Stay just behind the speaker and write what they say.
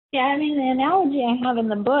Yeah, I mean, the analogy I have in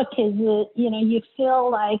the book is that, you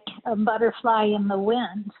feel like a butterfly in the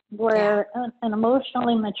wind, Yeah. where an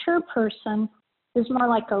emotionally mature person is more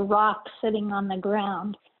like a rock sitting on the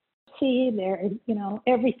ground. See,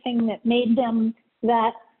 everything that made them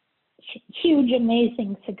that huge,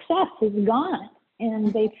 amazing success is gone,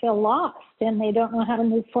 and they feel lost, and they don't know how to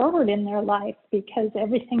move forward in their life because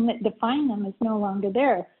everything that defined them is no longer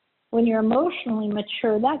there. When you're emotionally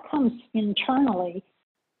mature, that comes internally.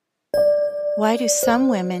 Why do some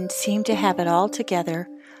women seem to have it all together,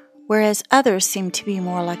 whereas others seem to be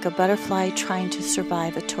more like a butterfly trying to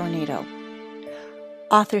survive a tornado?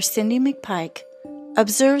 Author Cindy McPike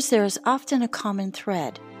observes there is often a common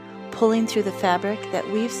thread pulling through the fabric that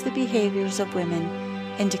weaves the behaviors of women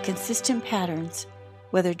into consistent patterns,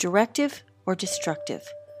 whether directive or destructive.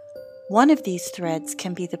 One of these threads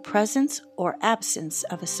can be the presence or absence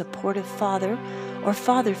of a supportive father or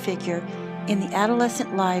father figure in the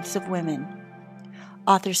adolescent lives of women.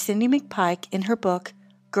 Author Cindy McPike, in her book,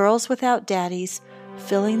 Girls Without Daddies,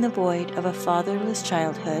 Filling the Void of a Fatherless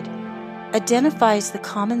Childhood, identifies the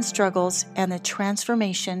common struggles and the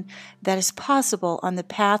transformation that is possible on the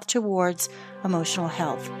path towards emotional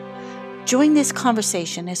health. Join this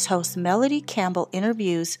conversation as host Melody Campbell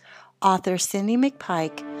interviews author Cindy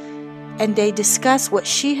McPike, and they discuss what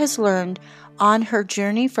she has learned on her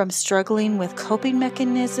journey from struggling with coping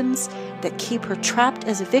mechanisms that keep her trapped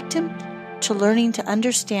as a victim to learning to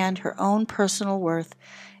understand her own personal worth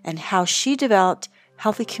and how she developed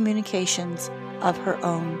healthy communications of her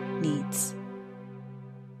own needs.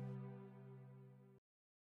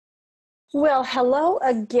 Well, hello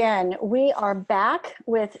again. We are back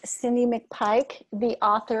with Cindy McPike, the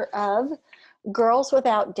author of Girls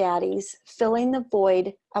Without Daddies, Filling the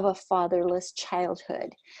Void of a Fatherless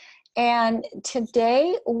Childhood. And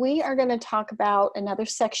today we are going to talk about another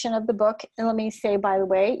section of the book. And let me say, by the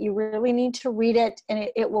way, you really need to read it, and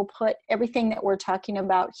it will put everything that we're talking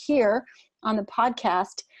about here on the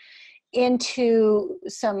podcast into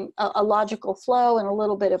a logical flow and a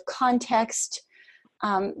little bit of context.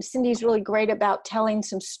 Cindy's really great about telling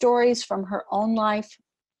some stories from her own life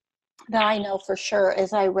that I know for sure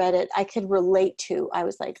as I read it, I could relate to. I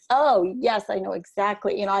was like, oh yes, I know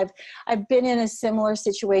exactly. I've been in a similar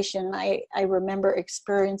situation. I remember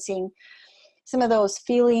experiencing some of those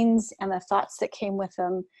feelings and the thoughts that came with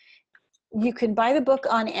them. You can buy the book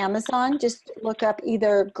on Amazon. Just look up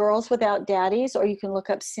either Girls Without Daddies, or you can look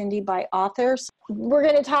up Cindy by authors. We're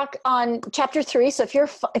going to talk on chapter 3. So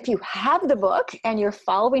if you have the book and you're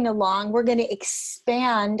following along, we're going to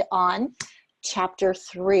expand on chapter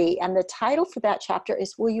 3. And the title for that chapter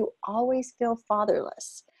is Will You Always Feel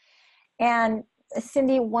Fatherless? And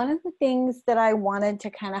Cindy, one of the things that I wanted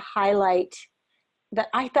to kind of highlight that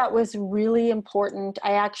I thought was really important,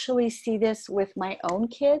 I actually see this with my own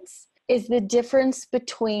kids, is the difference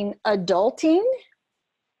between adulting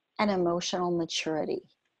and emotional maturity.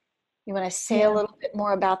 You want to say a little bit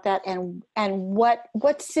more about that and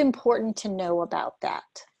what's important to know about that?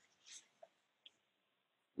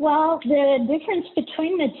 Well, the difference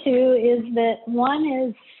between the two is that one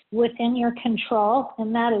is within your control,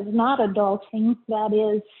 and that is not adulting. That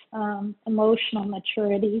is emotional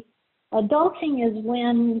maturity. Adulting is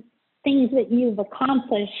when things that you've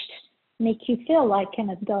accomplished make you feel like an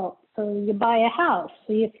adult. So you buy a house,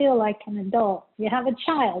 so you feel like an adult. You have a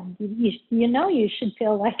child, you know you should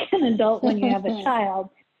feel like an adult when you have a child.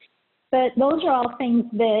 But those are all things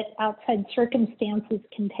that outside circumstances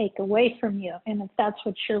can take away from you. And if that's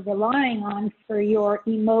what you're relying on for your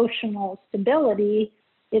emotional stability,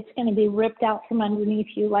 it's going to be ripped out from underneath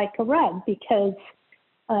you like a rug, because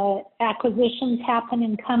acquisitions happen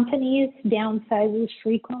in companies, downsizes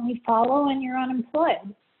frequently follow, and you're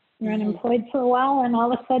unemployed. You're unemployed for a while, and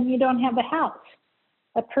all of a sudden you don't have a house.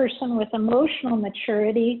 A person with emotional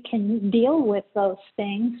maturity can deal with those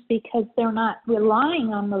things because they're not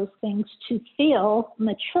relying on those things to feel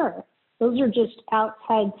mature. Those are just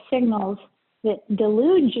outside signals that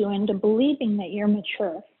delude you into believing that you're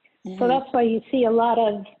mature. So that's why you see a lot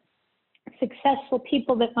of successful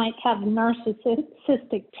people that might have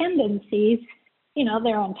narcissistic tendencies. You know,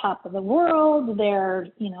 they're on top of the world. They're,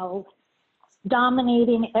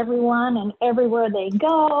 dominating everyone and everywhere they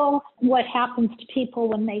go. What happens to people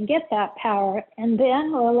when they get that power? And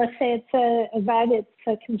then, well, let's say it's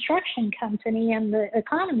a construction company and the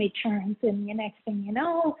economy turns, and the next thing you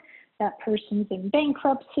know, that person's in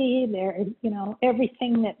bankruptcy. They're,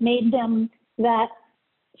 everything that made them that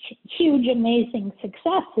huge, amazing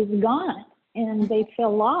success is gone, and they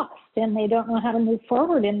feel lost, and they don't know how to move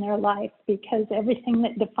forward in their life because everything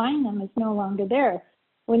that defined them is no longer there.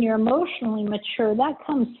 When you're emotionally mature, that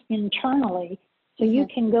comes internally. So you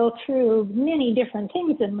can go through many different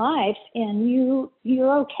things in life and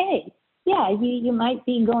you're okay. Yeah, you might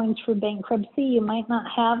be going through bankruptcy. You might not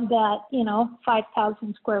have that,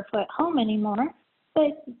 5,000 square foot home anymore,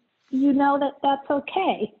 but you know that that's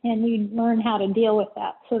okay, and you learn how to deal with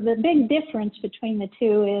that. So the big difference between the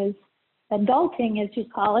two is adulting, as you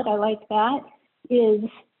call it, I like that, is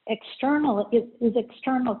external, is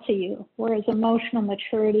external to you, whereas emotional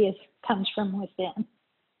maturity comes from within.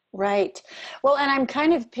 Right. Well, and I'm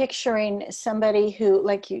kind of picturing somebody who,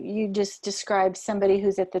 like you just described, somebody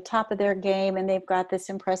who's at the top of their game and they've got this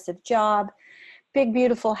impressive job, big,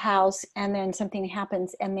 beautiful house, and then something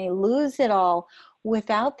happens and they lose it all.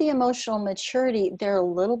 Without the emotional maturity, they're a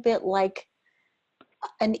little bit like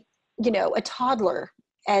a toddler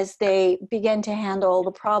as they begin to handle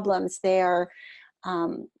the problems. They're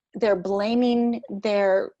blaming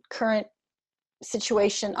their current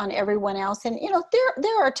situation on everyone else. And,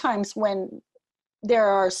 there are times when there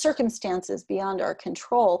are circumstances beyond our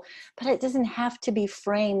control, but it doesn't have to be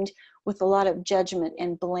framed with a lot of judgment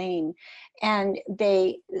and blame. And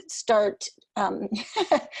they start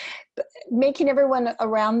making everyone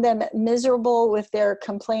around them miserable with their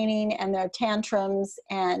complaining and their tantrums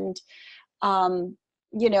and,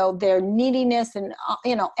 their neediness and,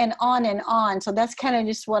 and on and on. So that's kind of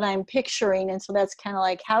just what I'm picturing. And so that's kind of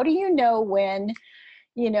like, how do you know when,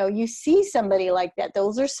 you see somebody like that?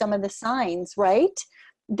 Those are some of the signs, right?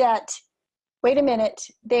 That, wait a minute,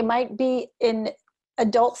 they might be in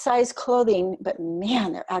adult size clothing, but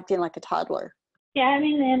man, they're acting like a toddler. Yeah, I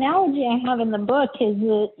mean, the analogy I have in the book is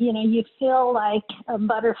that, you feel like a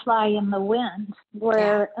butterfly in the wind,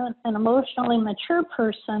 where an emotionally mature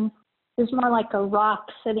person is more like a rock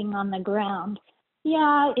sitting on the ground.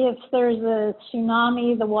 Yeah, if there's a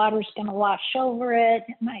tsunami, the water's going to wash over it.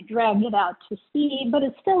 It might drag it out to sea, but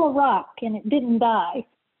it's still a rock and it didn't die.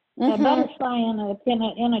 A butterfly in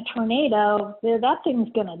a tornado, that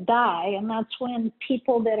thing's going to die. And that's when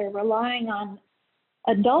people that are relying on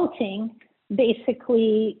adulting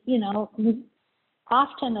basically,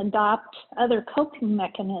 often adopt other coping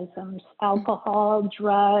mechanisms, alcohol,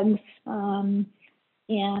 drugs,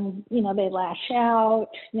 and they lash out,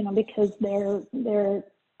 because they're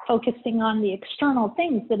focusing on the external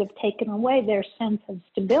things that have taken away their sense of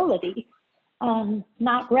stability,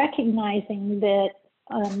 not recognizing that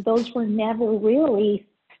those were never really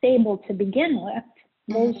stable to begin with.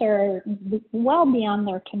 Those are well beyond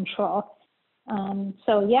their control.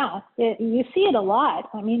 You see it a lot.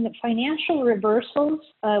 I mean, the financial reversals,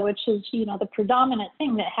 which is, the predominant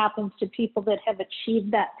thing that happens to people that have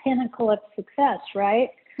achieved that pinnacle of success, right?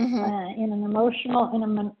 In an emotional,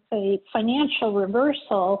 in a financial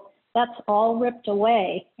reversal, that's all ripped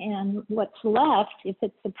away. And what's left, if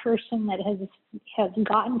it's a person that has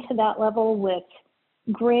gotten to that level with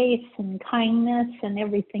grace and kindness and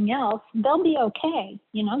everything else, they'll be okay,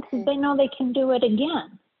 because they know they can do it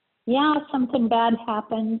again. Yeah, something bad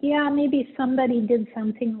happened. Yeah, maybe somebody did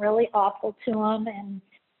something really awful to them, and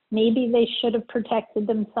maybe they should have protected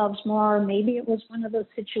themselves more. Maybe it was one of those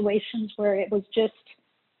situations where it was just,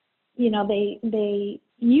 they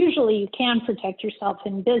usually you can protect yourself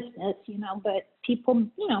in business, but people,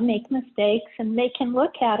 make mistakes, and they can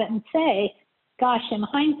look at it and say, gosh, in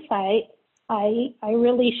hindsight, I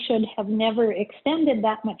really should have never extended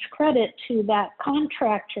that much credit to that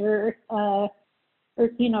contractor, or,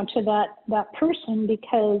 to that person,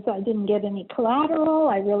 because I didn't get any collateral.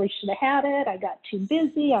 I really should have had it. I got too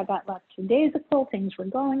busy. I got lackadaisical. Things were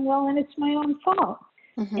going well, and it's my own fault.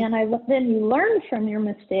 And then you learn from your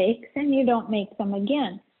mistakes, and you don't make them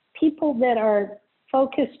again. People that are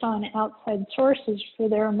focused on outside sources for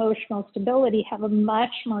their emotional stability have a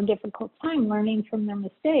much more difficult time learning from their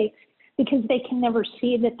mistakes, because they can never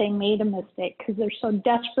see that they made a mistake, because they're so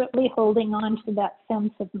desperately holding on to that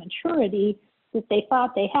sense of maturity that they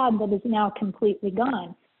thought they had that is now completely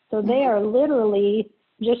gone. So they are literally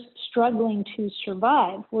just struggling to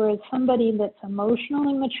survive. Whereas somebody that's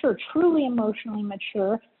emotionally mature, truly emotionally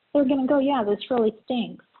mature, they're going to go, yeah, this really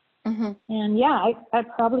stinks. And yeah, I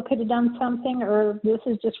probably could have done something, or this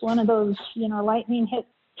is just one of those, lightning hit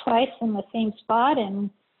twice in the same spot, and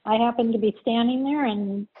I happen to be standing there,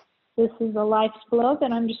 and this is a life's blow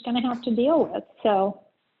that I'm just going to have to deal with. So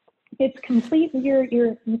it's complete.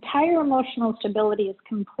 Your entire emotional stability is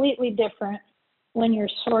completely different when your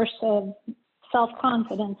source of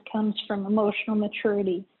self-confidence comes from emotional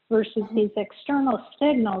maturity versus these external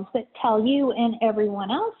signals that tell you and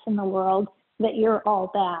everyone else in the world that you're all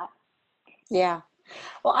that. Yeah.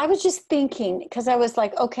 Well, I was just thinking, because I was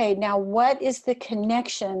like, okay, now what is the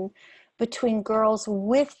connection between girls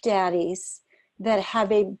with daddies that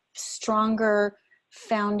have a stronger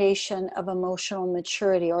foundation of emotional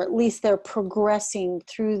maturity, or at least they're progressing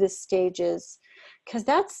through the stages, because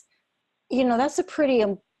that's, that's a pretty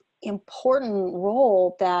important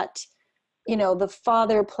role that, the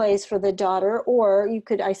father plays for the daughter, or you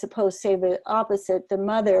could, I suppose, say the opposite, the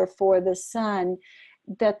mother for the son,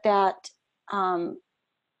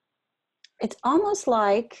 it's almost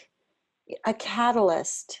like a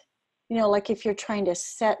catalyst, like if you're trying to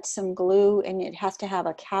set some glue and it has to have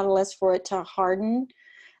a catalyst for it to harden.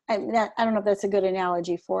 I don't know if that's a good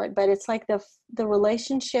analogy for it, but it's like the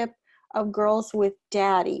relationship of girls with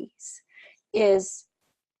daddies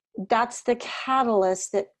that's the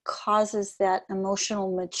catalyst that causes that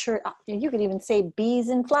emotional mature. You could even say bees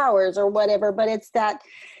and flowers or whatever, but it's that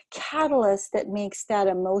catalyst that makes that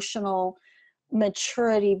emotional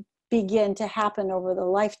maturity begin to happen over the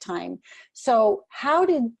lifetime. So how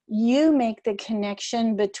did you make the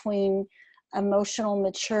connection between emotional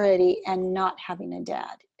maturity and not having a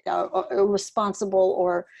dad, a responsible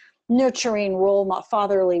or nurturing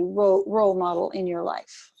fatherly role model in your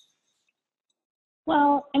life?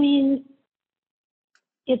 Well, I mean,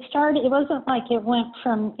 it wasn't like it went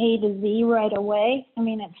from A to Z right away. I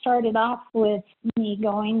mean, it started off with me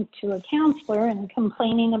going to a counselor and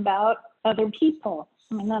complaining about other people.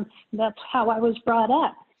 I mean, that's how I was brought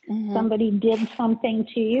up. Mm-hmm. Somebody did something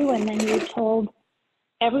to you, and then you told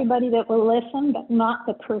everybody that will listen, but not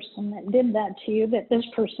the person that did that to you, that this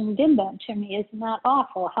person did that to me. Isn't that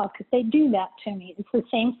awful? How could they do that to me? It's the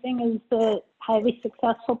same thing as the highly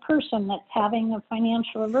successful person that's having a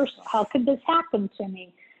financial reversal. How could this happen to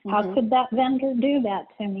me? How mm-hmm. could that vendor do that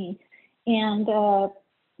to me? And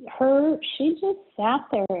she just sat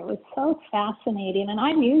there. It was so fascinating. And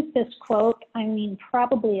I've used this quote,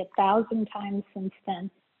 probably 1,000 times since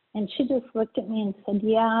then. And she just looked at me and said,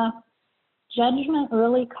 yeah, judgment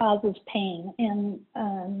really causes pain. And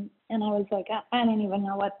I was like, I don't even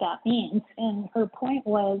know what that means. And her point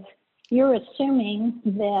was, you're assuming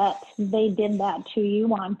that they did that to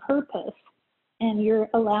you on purpose, and you're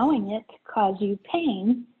allowing it to cause you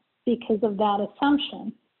pain because of that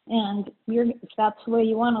assumption. And if that's the way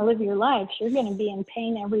you want to live your life, you're going to be in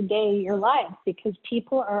pain every day of your life, because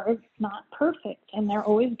people are not perfect and they're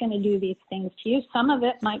always going to do these things to you. Some of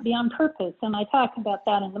it might be on purpose, and I talk about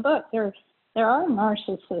that in the book. There are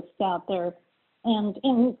narcissists out there. And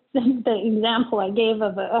in the example I gave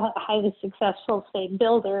of a highly successful, say,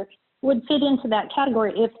 builder would fit into that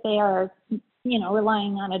category if they are,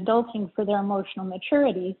 relying on adulting for their emotional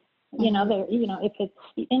maturity. If it's,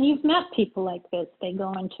 and you've met people like this, they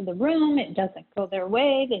go into the room, it doesn't go their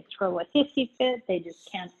way, they throw a hissy fit, they just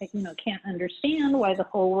can't understand why the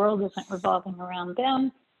whole world isn't revolving around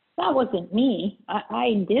them. That wasn't me.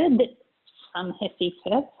 I did some hissy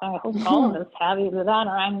fits. I hope all of us have either that,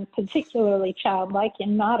 or I'm particularly childlike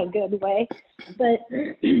in not a good way. But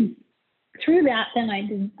through that,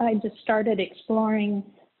 then I just started exploring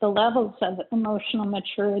the levels of emotional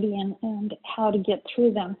maturity and how to get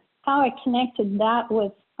through them. How I connected that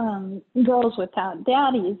with Girls Without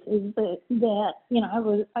Daddies is that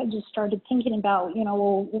I just started thinking about,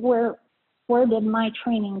 where did my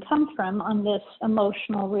training come from on this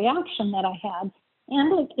emotional reaction that I had?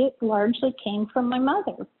 And it largely came from my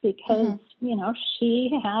mother, because,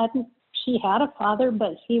 she had a father,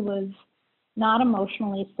 but he was not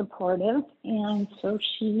emotionally supportive. And so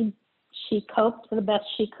she coped the best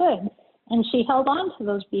she could. And she held on to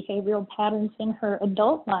those behavioral patterns in her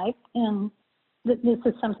adult life. And this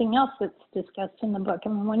is something else that's discussed in the book. I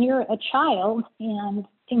mean, when you're a child and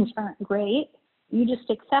things aren't great, you just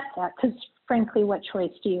accept that, because frankly, what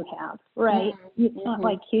choice do you have, right? Mm-hmm. It's not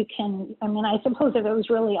like you can, I suppose if it was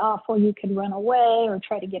really awful, you could run away or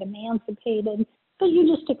try to get emancipated, but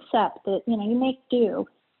you just accept it, you make do.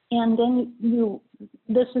 And then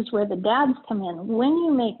this is where the dads come in. When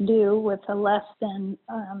you make do with a less than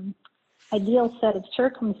ideal set of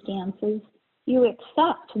circumstances, you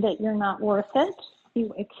accept that you're not worth it.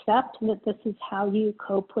 You accept that this is how you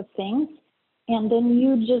cope with things. And then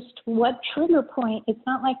what trigger point, it's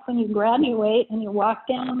not like when you graduate and you walk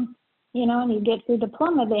down, and you get your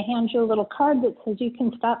diploma, they hand you a little card that says you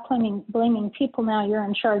can stop blaming people now, you're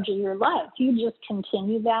in charge of your life. You just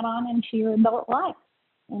continue that on into your adult life.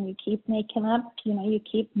 And you keep making up, you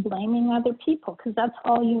keep blaming other people, because that's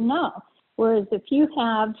all you know. Whereas if you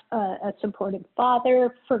have a supportive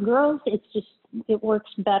father, for girls, it works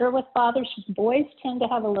better with fathers. Boys tend to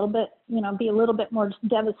have a little bit, be a little bit more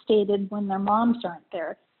devastated when their moms aren't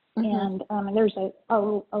there. Mm-hmm. And there's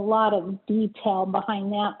a lot of detail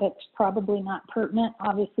behind that that's probably not pertinent,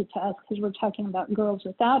 obviously, to us, because we're talking about girls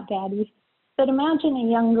without daddies. But imagine a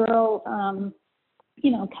young girl,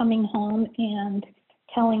 coming home and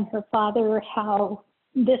telling her father how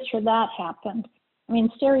this or that happened. I mean,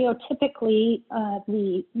 stereotypically,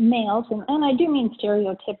 the males, and I do mean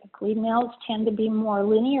stereotypically, males tend to be more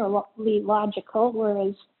linearly logical,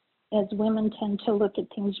 whereas as women tend to look at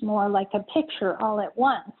things more like a picture all at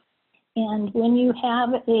once. And when you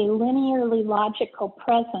have a linearly logical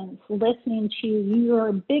presence listening to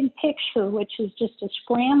your big picture, which is just a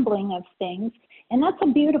scrambling of things, and that's a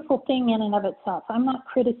beautiful thing in and of itself. I'm not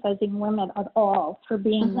criticizing women at all for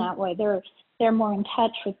being that way. They're more in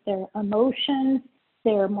touch with their emotions.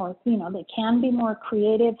 They're more, they can be more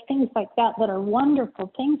creative, things like that are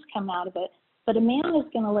wonderful things come out of it. But a man is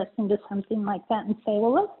going to listen to something like that and say,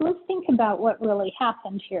 well, let's think about what really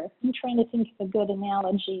happened here. I'm trying to think of a good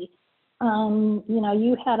analogy.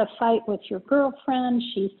 You had a fight with your girlfriend.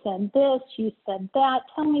 She said this, you said that.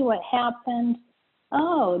 Tell me what happened.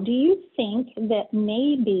 Oh, do you think that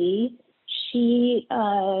maybe she,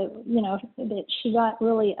 that she got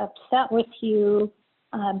really upset with you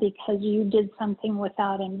because you did something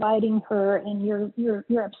without inviting her, and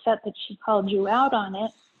you're upset that she called you out on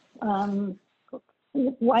it?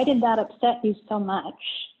 Why did that upset you so much?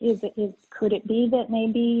 Could it be that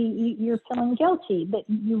maybe you're feeling guilty, that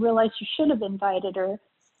you realize you should have invited her?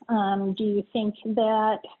 Do you think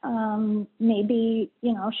that maybe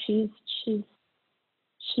she's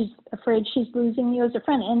afraid she's losing you as a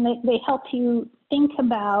friend? And they help you think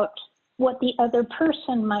about what the other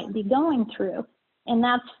person might be going through. And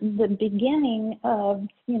that's the beginning of,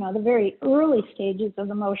 the very early stages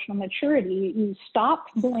of emotional maturity. You stop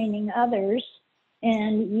blaming others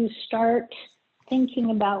and you start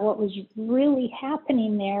thinking about what was really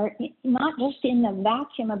happening there, not just in the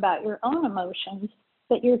vacuum about your own emotions,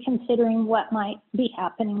 but you're considering what might be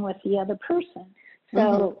happening with the other person.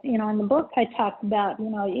 So, in the book I talked about,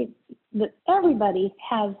 that everybody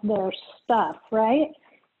has their stuff, right?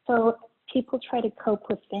 So people try to cope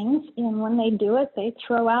with things, and when they do it, they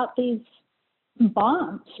throw out these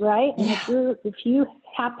bombs, right? And if you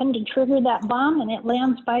happen to trigger that bomb and it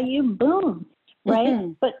lands by you, boom,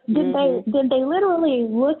 right? But did they literally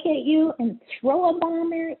look at you and throw a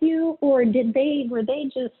bomb at you, or were they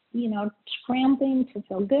just scrambling to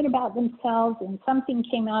feel good about themselves, and something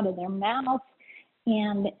came out of their mouth,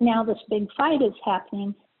 and now this big fight is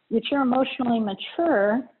happening? If you're emotionally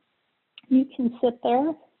mature, you can sit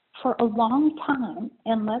there for a long time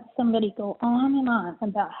and let somebody go on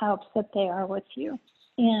about how upset they are with you.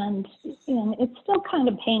 And it's still kind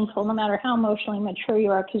of painful no matter how emotionally mature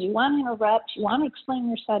you are, because you want to interrupt, you want to explain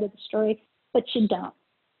your side of the story, but you don't.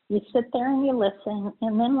 You sit there and you listen,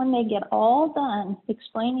 and then when they get all done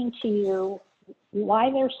explaining to you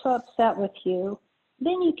why they're so upset with you,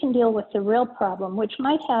 then you can deal with the real problem, which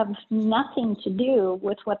might have nothing to do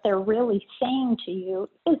with what they're really saying to you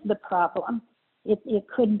is the problem. It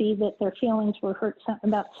could be that their feelings were hurt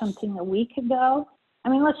about something a week ago. I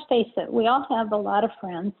mean, let's face it, we all have a lot of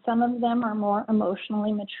friends. Some of them are more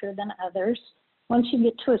emotionally mature than others. Once you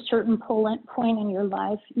get to a certain point in your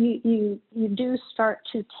life, you do start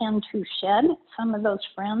to tend to shed some of those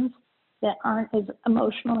friends that aren't as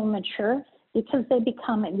emotionally mature, because they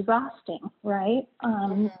become exhausting, right?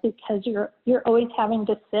 Because you're always having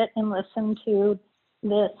to sit and listen to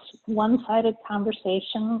this one-sided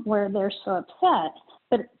conversation where they're so upset.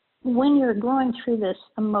 But when you're going through this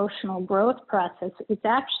emotional growth process, it's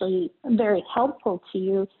actually very helpful to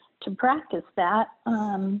you to practice that.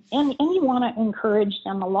 And you want to encourage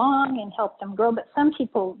them along and help them grow. But some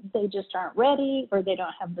people, they just aren't ready, or they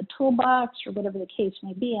don't have the toolbox, or whatever the case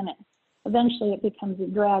may be, and eventually it becomes a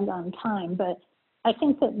drag on time. But I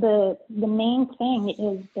think that the main thing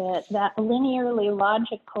is that linearly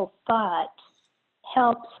logical thought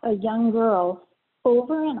helps a young girl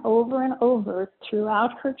over and over and over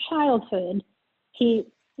throughout her childhood. She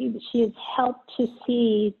is helped to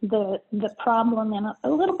see the problem in a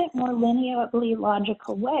little bit more linearly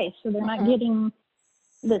logical way, so they're not getting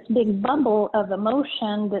this big bubble of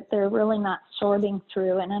emotion that they're really not sorting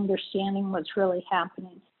through and understanding what's really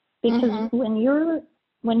happening. Because when you're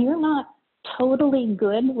not totally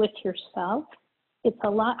good with yourself, it's a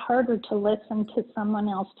lot harder to listen to someone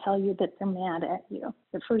else tell you that they're mad at you.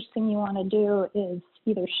 The first thing you want to do is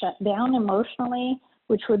either shut down emotionally,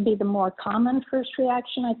 which would be the more common first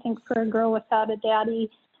reaction, I think, for a girl without a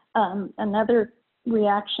daddy. Another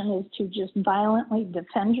reaction is to just violently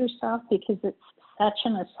defend yourself, because it's such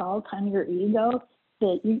an assault on your ego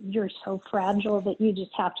that you're so fragile that you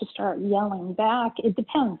just have to start yelling back. It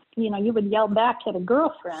depends. You would yell back at a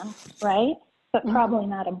girlfriend, right? But probably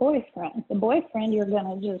not a boyfriend. The boyfriend, you're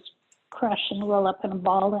going to just crush and roll up in a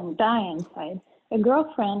ball and die inside. a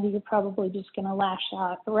girlfriend, you're probably just going to lash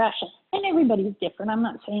out, and everybody's different. I'm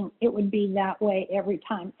not saying it would be that way every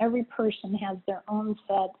time. Every person has their own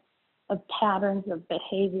set of patterns of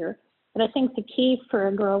behavior. But I think the key for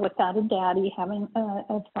a girl without a daddy, having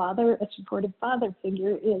a father, a supportive father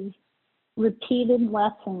figure, is repeated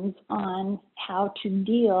lessons on how to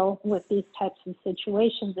deal with these types of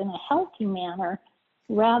situations in a healthy manner,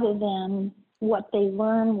 rather than what they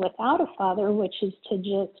learn without a father, which is to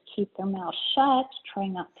just keep their mouth shut, try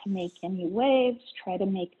not to make any waves, try to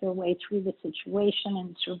make their way through the situation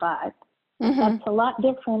and survive. Mm-hmm. That's a lot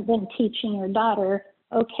different than teaching your daughter,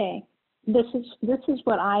 okay, this is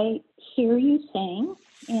what I hear you saying,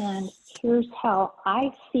 and here's how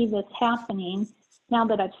I see this happening. Now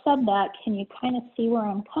that I've said that, can you kind of see where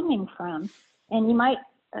I'm coming from? And you might,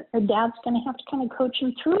 a dad's going to have to kind of coach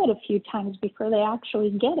them through it a few times before they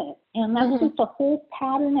actually get it. And that's just a whole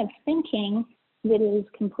pattern of thinking that is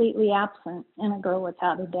completely absent in a girl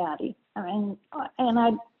without a daddy. I mean, and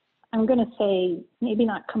I'm going to say maybe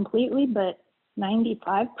not completely, but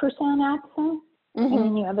 95% absent. I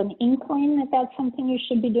mean, you have an inkling that that's something you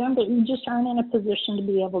should be doing, but you just aren't in a position to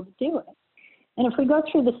be able to do it. And if we go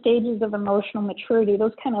through the stages of emotional maturity,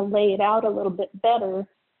 those kind of lay it out a little bit better,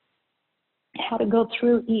 how to go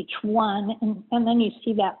through each one, and then you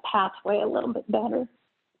see that pathway a little bit better.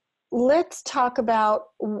 Let's talk about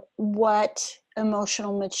what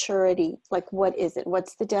emotional maturity, like what is it?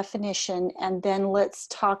 What's the definition? And then let's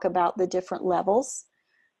talk about the different levels,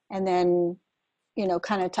 and then, you know,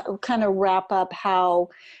 kind of wrap up how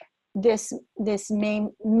this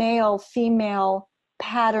male female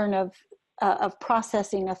pattern of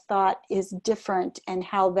processing a thought is different, and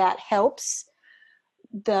how that helps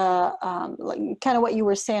the like kind of what you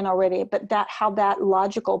were saying already, but that how that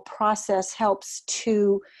logical process helps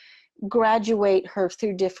to graduate her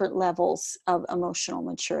through different levels of emotional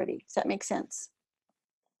maturity. Does that make sense?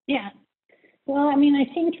 Yeah. Well, I mean,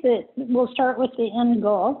 I think that we'll start with the end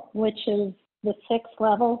goal, which is the 6th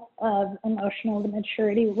level of emotional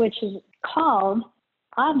maturity, which is called,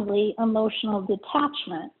 oddly, emotional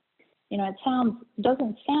detachment. You know, it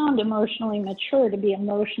doesn't sound emotionally mature to be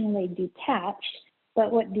emotionally detached,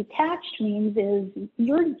 but what detached means is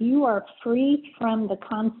you are free from the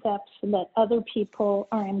concepts that other people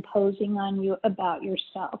are imposing on you about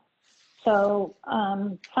yourself. So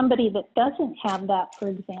somebody that doesn't have that, for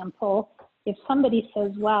example, if somebody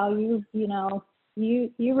says, wow, you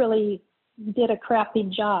really did a crappy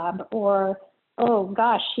job, or, oh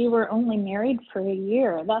gosh, you were only married for a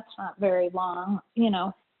year, that's not very long, you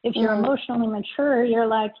know. If you're emotionally mature, you're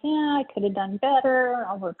like, yeah, I could have done better,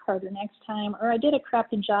 I'll work harder next time, or I did a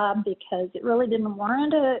crappy job because it really didn't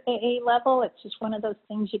warrant a A level, it's just one of those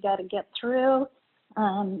things you got to get through.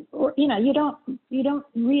 Or, you know, you don't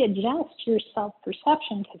readjust your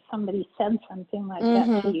self-perception because somebody said something like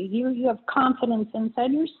that to you. You have confidence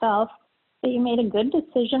inside yourself that you made a good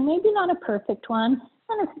decision, maybe not a perfect one,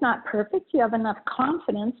 and it's not perfect. You have enough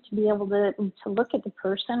confidence to be able to look at the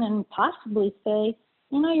person and possibly say,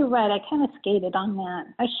 you know, you're right, I kind of skated on that.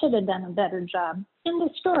 I should have done a better job. End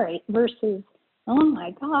of story. Versus, oh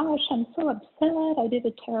my gosh, I'm so upset, I did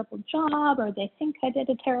a terrible job, or they think I did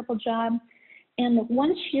a terrible job. And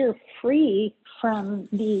once you're free from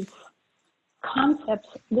these concepts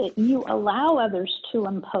that you allow others to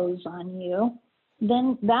impose on you,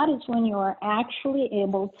 then that is when you are actually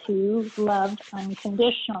able to love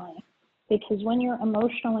unconditionally. Because when you're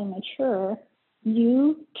emotionally mature,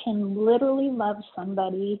 you can literally love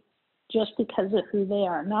somebody just because of who they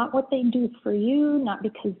are, not what they do for you, not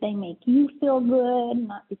because they make you feel good,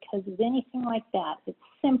 not because of anything like that. It's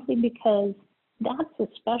simply because that's a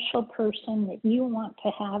special person that you want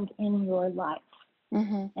to have in your life.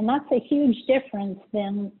 And that's a huge difference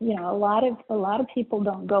than, you know, a lot of people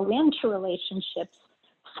don't go into relationships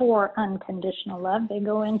for unconditional love. They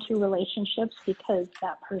go into relationships because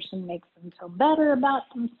that person makes them feel better about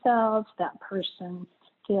themselves, that person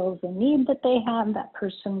feels the need that they have, that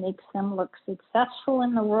person makes them look successful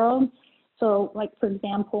in the world. So, like, for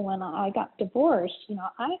example, when I got divorced, you know,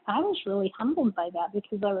 I was really humbled by that,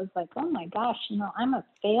 because I was like, oh my gosh, you know, I'm a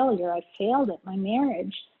failure. I failed at my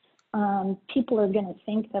marriage. People are going to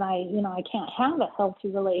think that I can't have a healthy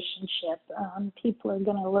relationship. People are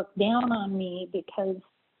going to look down on me because,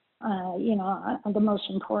 the most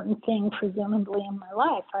important thing, presumably, in my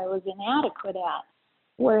life, I was inadequate at.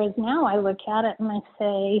 Whereas now I look at it and I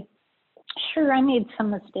say, sure, I made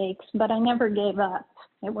some mistakes, but I never gave up.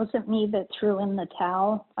 It wasn't me that threw in the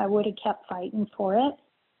towel. I would have kept fighting for it.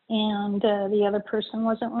 And the other person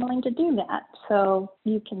wasn't willing to do that. So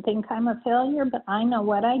you can think I'm a failure, but I know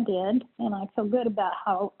what I did, and I feel good about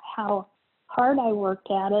how hard I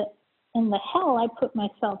worked at it. and the hell I put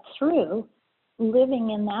myself through living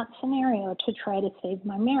in that scenario to try to save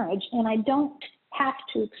my marriage. And I don't have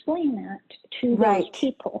to explain that to those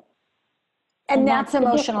people. And that's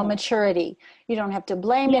emotional maturity. You don't have to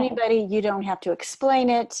blame anybody. You don't have to explain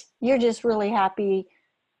it. You're just really happy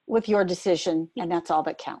with your decision, and that's all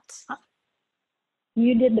that counts.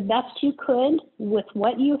 You did the best you could with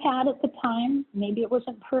what you had at the time. Maybe it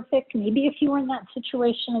wasn't perfect. Maybe if you were in that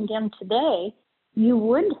situation again today, you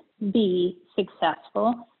would be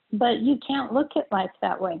successful, but you can't look at life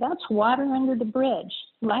that way. That's water under the bridge.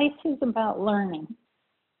 Life is about learning.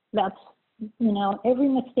 That's, every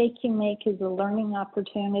mistake you make is a learning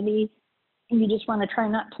opportunity. And you just want to try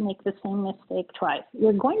not to make the same mistake twice.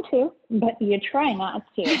 You're going to, but you try not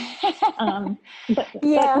to. But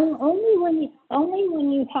only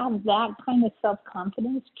when you have that kind of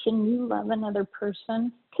self-confidence can you love another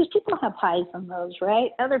person. Because people have highs and lows,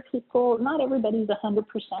 right? Other people, not everybody's 100%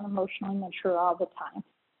 emotionally mature all the time.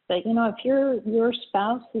 But, if your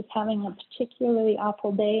spouse is having a particularly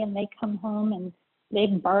awful day and they come home and they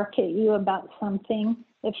bark at you about something,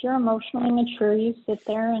 if you're emotionally mature, you sit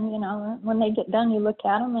there and, when they get done, you look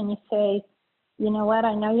at them and you say, you know what,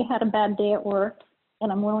 I know you had a bad day at work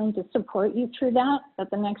and I'm willing to support you through that.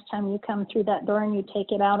 But the next time you come through that door and you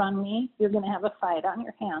take it out on me, you're going to have a fight on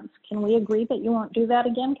your hands. Can we agree that you won't do that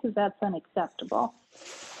again? Because that's unacceptable.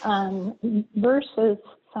 Versus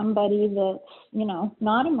somebody that's,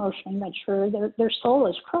 not emotionally mature, their soul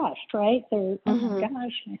is crushed, right? They're, oh my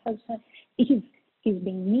gosh, my husband, he's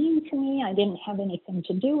being mean to me. I didn't have anything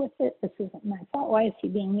to do with it. This isn't my fault. Why is he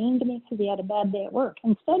being mean to me? Because he had a bad day at work.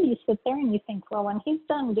 Instead, you sit there and you think, well, when he's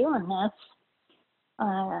done doing this,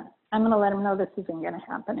 I'm going to let him know this isn't going to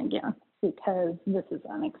happen again because this is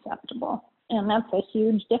unacceptable. And that's a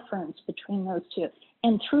huge difference between those two.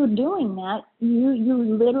 And through doing that, you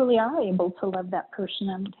literally are able to love that person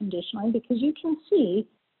unconditionally because you can see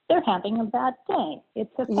they're having a bad day.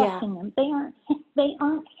 It's affecting them. They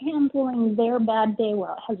aren't handling their bad day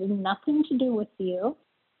well. It has nothing to do with you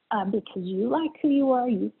because you like who you are.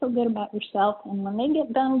 You feel good about yourself. And when they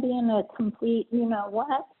get done being a complete,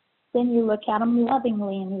 then you look at them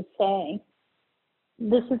lovingly and you say,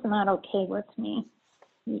 this is not okay with me.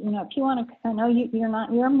 If you want to, I know you're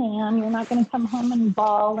a man. You're not going to come home and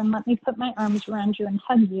bawl and let me put my arms around you and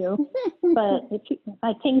hug you. But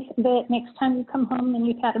I think that next time you come home and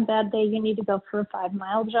you've had a bad day, you need to go for a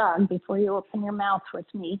 5-mile jog before you open your mouth with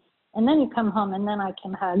me. And then you come home and then I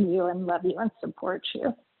can hug you and love you and support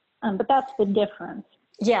you. But that's the difference.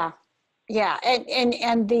 Yeah. Yeah.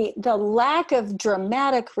 And the lack of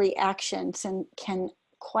dramatic reactions can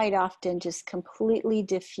quite often just completely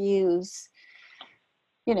diffuse.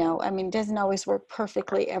 It doesn't always work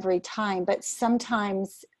perfectly every time, but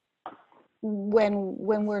sometimes when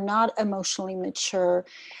we're not emotionally mature,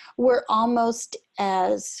 we're almost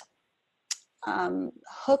as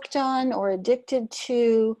hooked on or addicted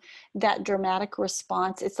to that dramatic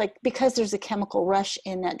response. It's like because there's a chemical rush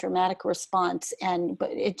in that dramatic response,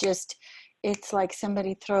 but it's like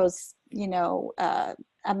somebody throws a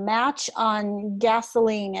match on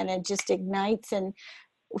gasoline and it just ignites. And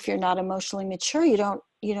if you're not emotionally mature, you don't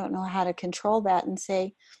know how to control that and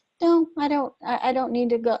say, no, I don't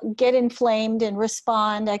need to go get inflamed and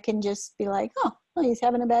respond. I can just be like, oh, well, he's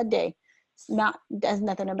having a bad day. Does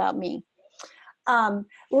nothing about me.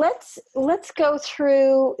 Let's go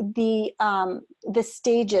through the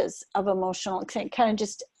stages of emotional, kind of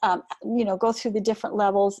just, go through the different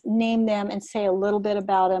levels, name them and say a little bit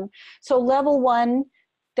about them. So level 1,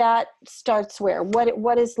 that starts where?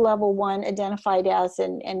 What is level 1 identified as,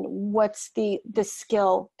 and what's the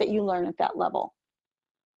skill that you learn at that level?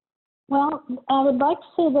 Well, I would like to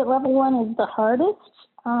say that level 1 is the hardest.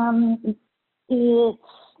 It's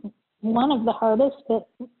one of the hardest, but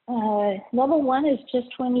level 1 is just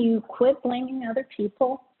when you quit blaming other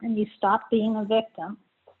people and you stop being a victim.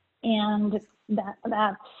 And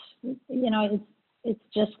that's, it's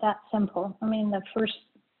just that simple. I mean, the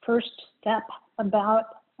first step about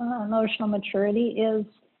emotional maturity is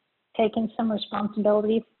taking some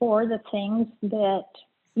responsibility for the things that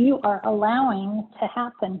you are allowing to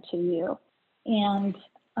happen to you. And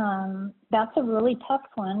that's a really tough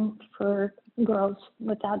one for girls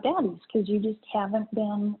without daddies because you just haven't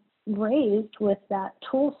been raised with that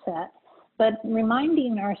tool set. But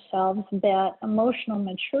reminding ourselves that emotional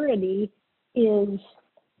maturity is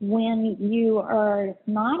when you are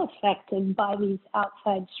not affected by these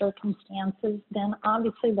outside circumstances, then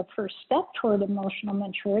obviously the first step toward emotional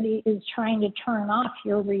maturity is trying to turn off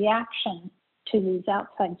your reaction to these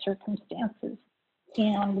outside circumstances.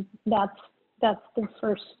 And that's the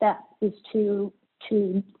first step, is to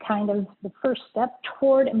to kind of the first step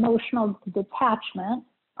toward emotional detachment.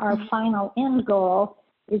 Our final end goal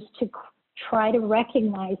is to try to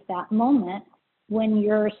recognize that moment when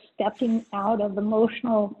you're stepping out of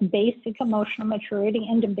basic emotional maturity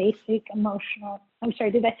into basic emotional, I'm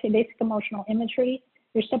sorry, did I say basic emotional immaturity?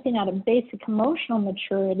 You're stepping out of basic emotional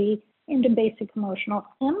maturity into basic emotional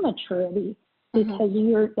immaturity, because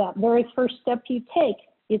that very first step you take,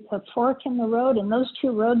 it's a fork in the road, and those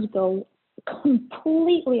two roads go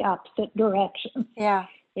completely opposite directions. Yeah.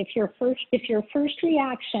 If your first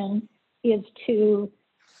reaction is to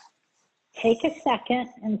take a second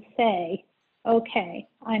and say, okay,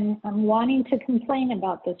 I'm wanting to complain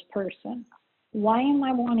about this person. Why am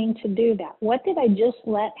I wanting to do that? What did I just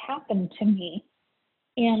let happen to me?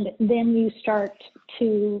 And then you start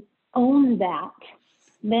to own that.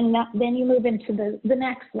 Then you move into the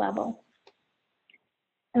next level,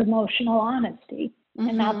 emotional honesty.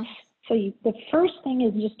 And that's, the first thing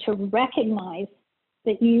is just to recognize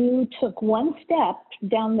that you took one step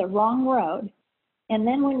down the wrong road. And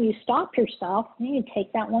then when you stop yourself, and you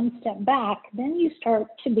take that one step back, then you start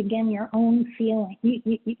to begin your own feeling,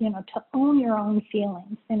 to own your own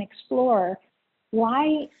feelings and explore,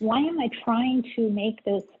 why am I trying to make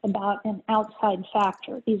this about an outside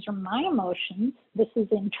factor? These are my emotions. This is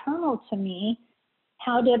internal to me.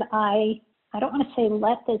 How did I don't want to say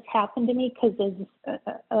let this happen to me, because there's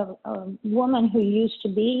a woman who used to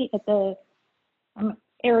be at I'm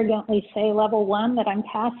arrogantly say level 1, that I'm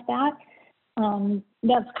past that.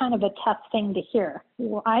 That's kind of a tough thing to hear.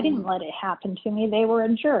 Well, I didn't let it happen to me. They were a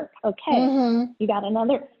jerk. Okay. You got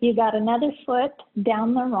another foot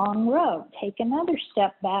down the wrong road. Take another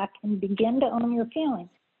step back and begin to own your feelings.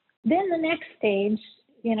 Then the next stage,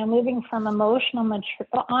 moving from emotional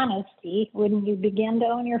honesty, when you begin to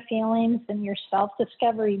own your feelings and your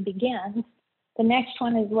self-discovery begins, the next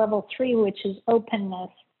one is level 3, which is openness.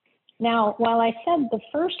 Now, while I said the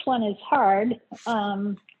first one is hard,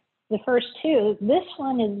 the first two, this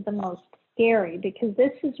one is the most scary, because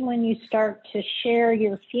this is when you start to share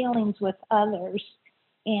your feelings with others,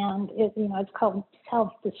 and it's called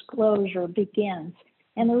self-disclosure begins.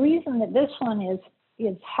 And the reason that this one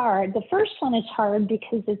is hard, the first one is hard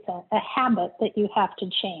because it's a habit that you have to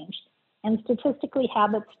change. And statistically,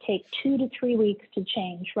 habits take 2 to 3 weeks to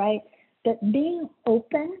change, right? But being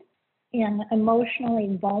open and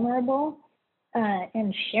emotionally vulnerable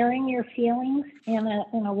and sharing your feelings in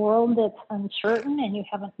a world that's uncertain and you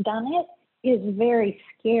haven't done it is very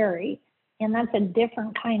scary. And that's a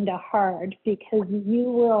different kind of hard, because you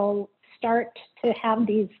will start to have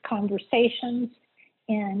these conversations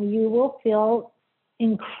and you will feel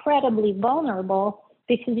incredibly vulnerable,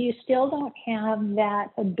 because you still don't have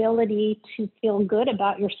that ability to feel good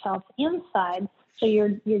about yourself inside. So you're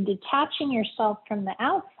detaching yourself from the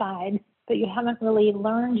outside, but you haven't really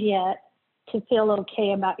learned yet to feel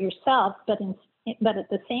okay about yourself, but at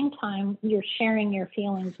the same time, you're sharing your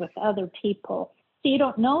feelings with other people. So you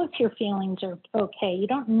don't know if your feelings are okay. You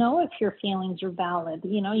don't know if your feelings are valid.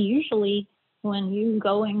 Usually when you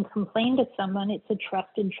go and complain to someone, it's a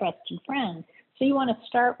trusted friend. So you want to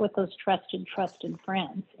start with those trusted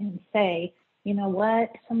friends and say, you know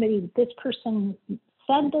what, this person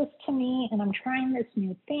said this to me, and I'm trying this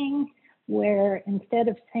new thing, where instead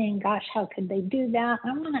of saying, gosh, how could they do that?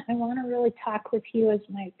 I want to really talk with you as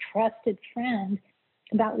my trusted friend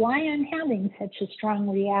about why I'm having such a strong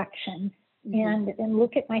reaction, and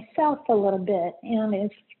look at myself a little bit. And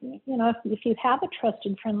if you have a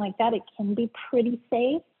trusted friend like that, it can be pretty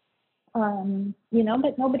safe,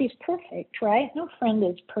 but nobody's perfect, right? No friend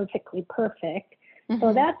is perfectly perfect.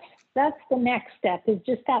 So that's the next step, is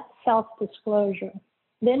just that self-disclosure.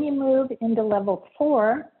 Then you move into level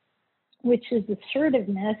 4, which is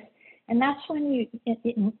assertiveness. And that's when you,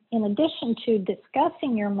 in addition to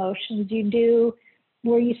discussing your emotions, you do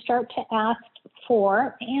where you start to ask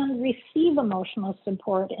for and receive emotional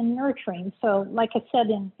support and nurturing. So like I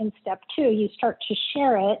said, in step 2, you start to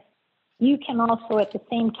share it. You can also at the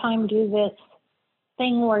same time do this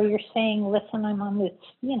thing where you're saying, listen, I'm on this,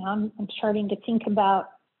 I'm starting to think about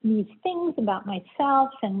these things about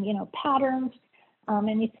myself and, patterns.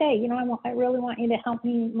 And you say, I really want you to help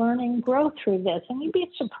me learn and grow through this. And you'd be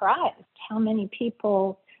surprised how many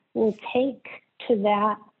people will take to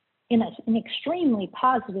that in an extremely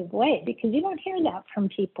positive way, because you don't hear that from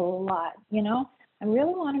people a lot. I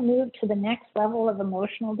really want to move to the next level of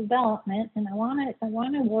emotional development, and I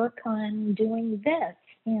want to work on doing this.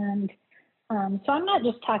 And so I'm not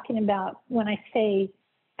just talking about, when I say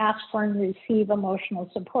ask for and receive emotional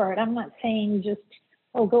support, I'm not saying just,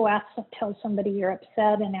 tell somebody you're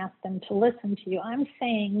upset and ask them to listen to you. I'm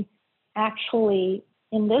saying, actually,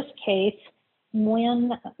 in this case,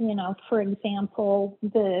 when, for example,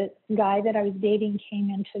 the guy that I was dating came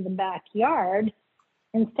into the backyard,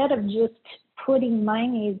 instead of just putting my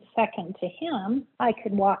needs second to him, I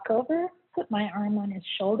could walk over, put my arm on his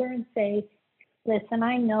shoulder and say, listen,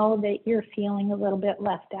 I know that you're feeling a little bit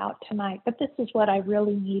left out tonight, but this is what I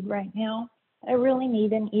really need right now. I really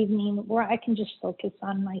need an evening where I can just focus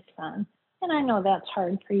on my son. And I know that's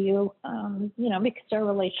hard for you, because our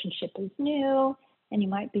relationship is new and you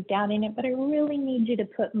might be doubting it, but I really need you to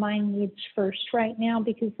put my needs first right now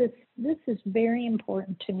because this is very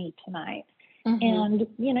important to me tonight. Mm-hmm. And,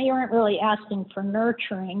 you aren't really asking for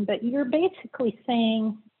nurturing, but you're basically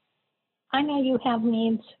saying, I know you have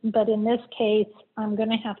needs, but in this case, I'm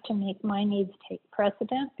going to have to make my needs take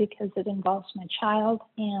precedent because it involves my child,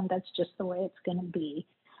 and that's just the way it's going to be.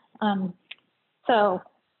 So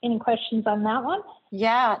any questions on that one?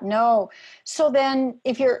 Yeah, no. So then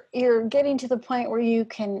if you're getting to the point where you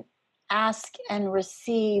can ask and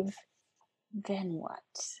receive, then what?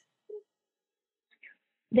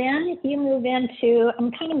 Then you move into, I'm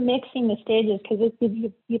kind of mixing the stages because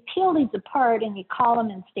you peel these apart and you call them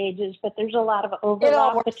in stages, but there's a lot of overlap it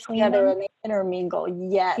all works between together them. And they intermingle.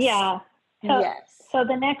 Yes. Yeah. So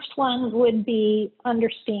the next one would be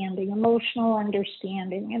understanding, emotional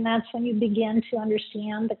understanding. And that's when you begin to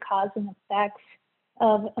understand the cause and effects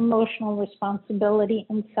of emotional responsibility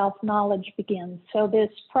and self-knowledge begins. So this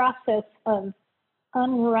process of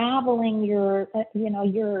unraveling your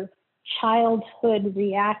childhood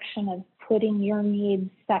reaction of putting your needs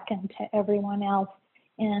second to everyone else,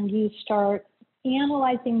 and you start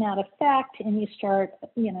analyzing that effect, and you start,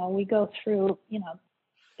 we go through,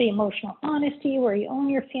 the emotional honesty where you own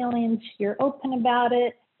your feelings, you're open about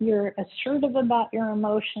it, you're assertive about your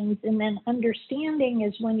emotions, and then understanding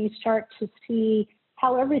is when you start to see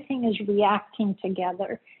how everything is reacting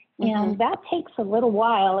together. Mm-hmm. And that takes a little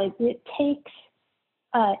while. It takes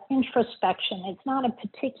introspection. It's not a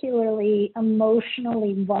particularly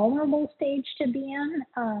emotionally vulnerable stage to be in.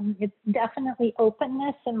 It's definitely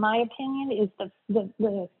openness, in my opinion, is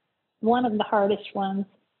the one of the hardest ones.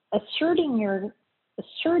 Asserting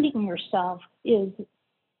yourself is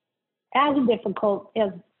as difficult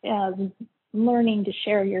as learning to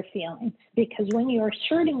share your feelings, because when you're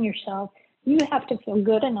asserting yourself, you have to feel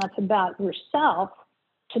good enough about yourself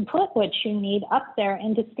to put what you need up there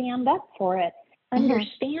and to stand up for it. Mm-hmm.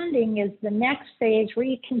 Understanding is the next phase where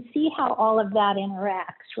you can see how all of that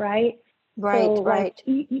interacts, right? Right, so, right.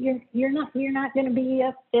 You're not going to be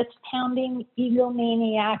a fist pounding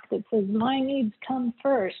egomaniac that says my needs come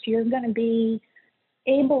first. You're going to be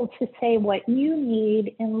able to say what you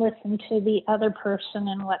need and listen to the other person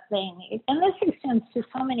and what they need. And this extends to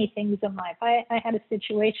so many things in life. I had a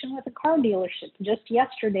situation with a car dealership just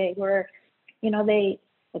yesterday where,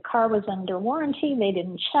 the car was under warranty. They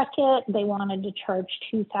didn't check it. They wanted to charge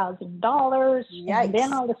 $2,000. And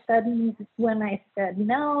then all of a sudden, when I said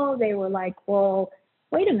no, they were like, well,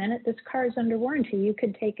 wait a minute, this car is under warranty. You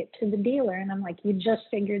could take it to the dealer. And I'm like, you just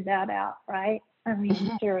figured that out, right? I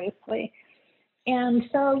mean, seriously. And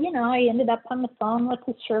so, I ended up on the phone with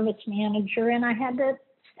the service manager, and I had to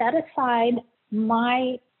set aside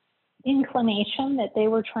my inclination that they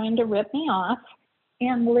were trying to rip me off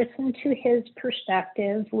and listen to his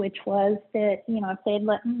perspective, which was that, if they'd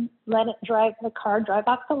let the car drive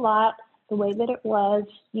off the lot the way that it was,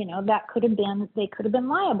 they could have been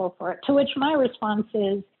liable for it. To which my response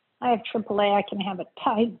is, I have AAA, I can have it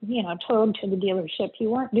towed to the dealership. You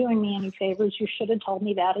weren't doing me any favors. You should have told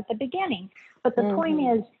me that at the beginning. But the point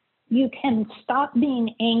is, you can stop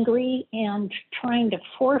being angry and trying to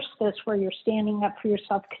force this where you're standing up for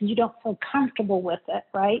yourself because you don't feel comfortable with it,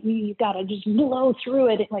 right? You got to just blow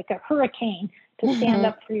through it like a hurricane to stand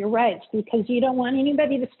up for your rights, because you don't want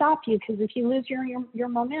anybody to stop you, because if you lose your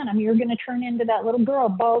momentum, you're going to turn into that little girl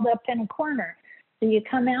balled up in a corner. So you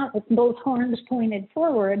come out with both horns pointed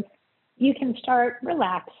forward. You can start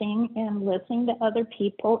relaxing and listening to other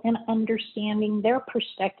people and understanding their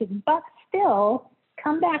perspective, but still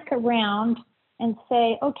come back around and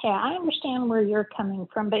say, okay, I understand where you're coming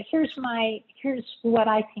from, but here's what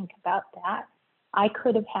I think about that. I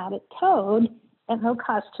could have had it towed at no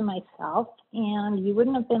cost to myself, and you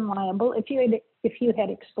wouldn't have been liable if you had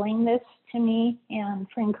explained this to me. And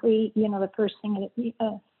frankly, the first thing that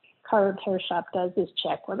a car repair shop does is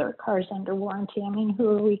check whether a car's under warranty. I mean, who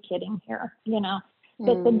are we kidding here?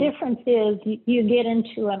 But the difference is you get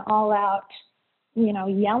into an all-out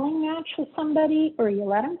yelling match with somebody, or you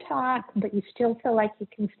let them talk, but you still feel like you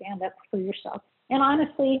can stand up for yourself. And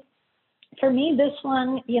honestly, for me, this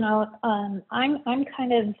one, I'm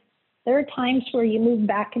kind of, there are times where you move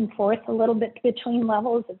back and forth a little bit between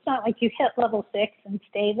levels. It's not like you hit level 6 and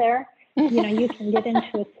stay there. You can get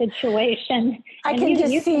into a situation I and can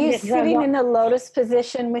just you see can you get drugged sitting off. in the lotus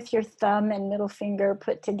position with your thumb and middle finger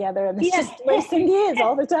put together. And that's Yeah. just the way Cindy is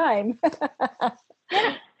all the time.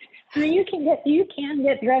 Yeah. I mean, you can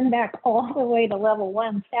get drugged back all the way to level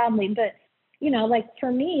 1, sadly. But, like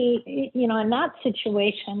for me, in that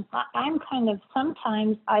situation, I'm kind of,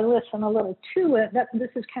 sometimes I listen a little to it. This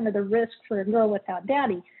is kind of the risk for a girl without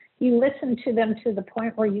daddy. You listen to them to the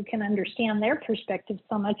point where you can understand their perspective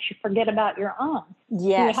so much you forget about your own. So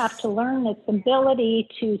you have Yes. to learn this ability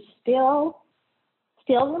to still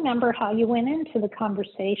remember how you went into the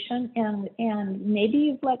conversation, and maybe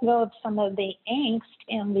you've let go of some of the angst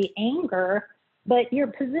and the anger, but your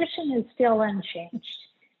position is still unchanged.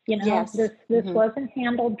 Yes. This wasn't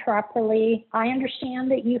handled properly. I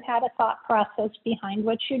understand that you had a thought process behind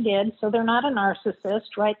what you did, so they're not a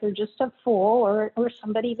narcissist, right? They're just a fool or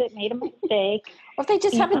somebody that made a mistake. Or if they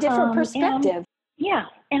just have a different perspective.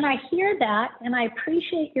 And I hear that, and I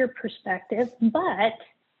appreciate your perspective, but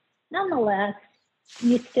nonetheless,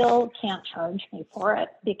 you still can't charge me for it,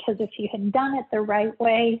 because if you had done it the right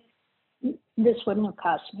way, this wouldn't have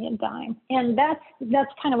cost me a dime. And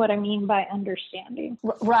that's kind of what I mean by understanding.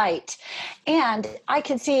 Right. And I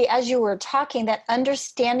can see, as you were talking, that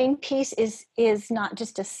understanding piece is not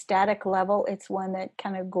just a static level. It's one that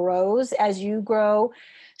kind of grows as you grow.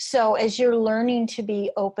 So as you're learning to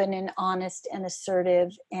be open and honest and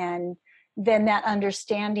assertive, and then that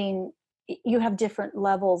understanding, you have different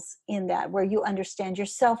levels in that, where you understand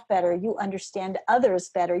yourself better, you understand others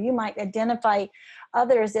better. You might identify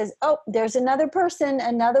others as, oh, there's another person,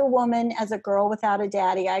 another woman, as a girl without a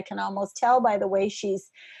daddy. I can almost tell by the way she's,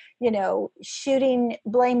 shooting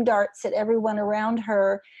blame darts at everyone around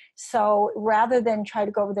her. So rather than try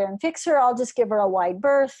to go over there and fix her, I'll just give her a wide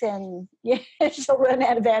berth, and she'll run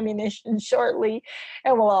out of ammunition shortly,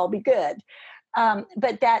 and we'll all be good.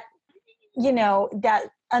 But that, that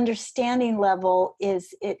understanding level it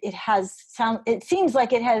seems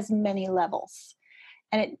like it has many levels,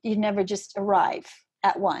 and you never just arrive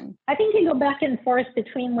at one. I think you go back and forth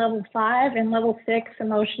between level 5 and level 6,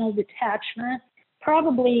 emotional detachment.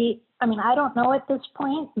 Probably, I don't know at this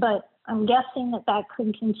point, but I'm guessing that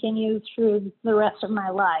could continue through the rest of my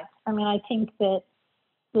life. I think that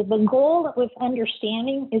the goal with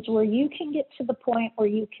understanding is where you can get to the point where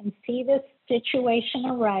you can see this situation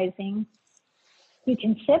arising. You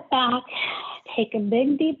can sit back, take a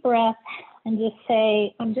big deep breath, and just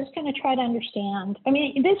say, I'm just going to try to understand.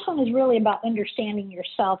 This one is really about understanding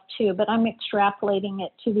yourself too, but I'm extrapolating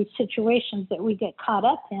it to these situations that we get caught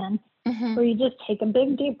up in, where you just take a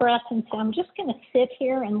big deep breath and say, I'm just going to sit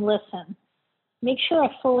here and listen. Make sure I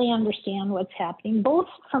fully understand what's happening, both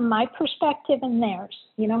from my perspective and theirs.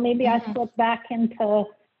 Maybe I slip back into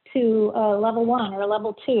level 1 or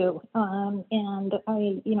level 2, and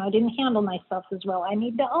I didn't handle myself as well. I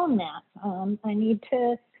need to own that. I need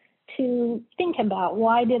to think about,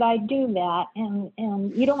 why did I do that? And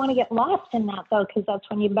you don't want to get lost in that, though, because that's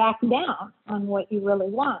when you back down on what you really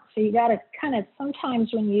want. So you got to kind of,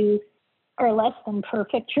 sometimes when you are less than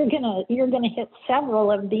perfect, you're gonna hit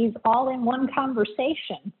several of these all in one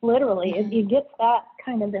conversation. Literally, it gets that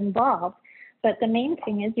kind of involved. But the main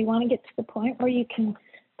thing is, you want to get to the point where you can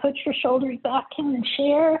put your shoulders back in the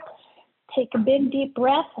chair, take a big deep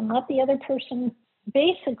breath, and let the other person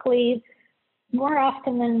basically, more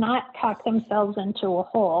often than not, talk themselves into a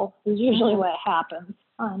hole, is usually what happens,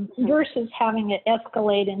 versus having it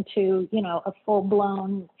escalate into, a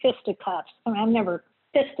full-blown fisticuffs. I've never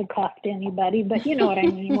fisticuffed anybody, but you know what I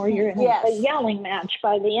mean, where you're in a yelling match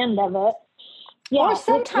by the end of it. Yeah, or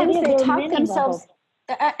sometimes they talk themselves.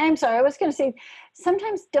 I'm sorry, I was going to say,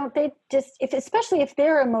 sometimes don't they just, especially if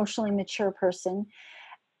they're an emotionally mature person,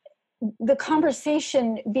 the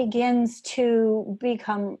conversation begins to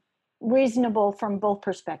become reasonable from both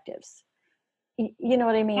perspectives. You know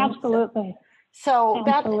what I mean? Absolutely. So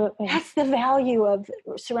that's the value of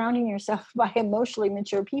surrounding yourself by emotionally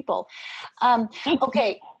mature people.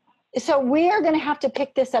 Okay. So we are going to have to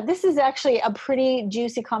pick this up. This is actually a pretty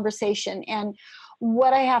juicy conversation. And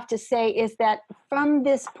what I have to say is that from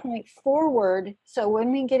this point forward, so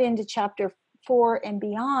when we get into chapter 4 and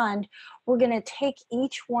beyond, we're going to take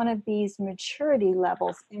each one of these maturity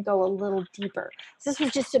levels and go a little deeper. So this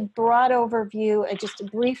was just a broad overview, just a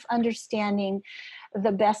brief understanding.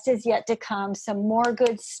 The best is yet to come. Some more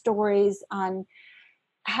good stories on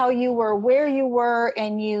how you were, where you were,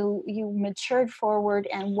 and you matured forward,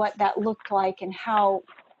 and what that looked like, and how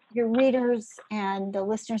your readers and the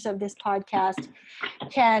listeners of this podcast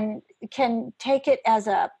can take it as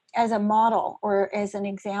a model, or as an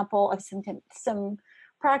example of some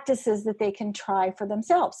practices that they can try for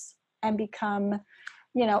themselves and become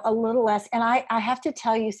a little less. And I have to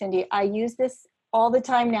tell you, Cindy, I use this all the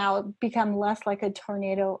time now, become less like a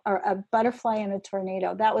tornado or a butterfly in a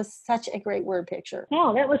tornado. That was such a great word picture.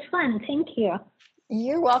 Oh, that was fun. Thank you.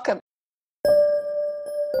 You're welcome.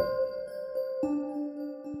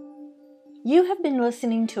 You have been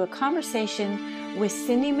listening to a conversation with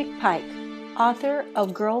Cindy McPike, author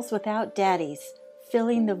of Girls Without Daddies,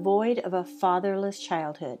 Filling the Void of a Fatherless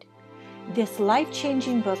Childhood. This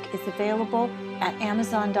life-changing book is available at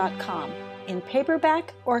Amazon.com in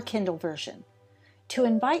paperback or Kindle version. To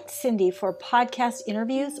invite Cindy for podcast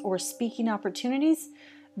interviews or speaking opportunities,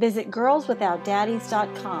 visit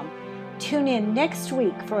girlswithoutdaddies.com. Tune in next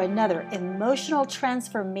week for another emotional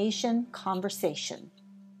transformation conversation.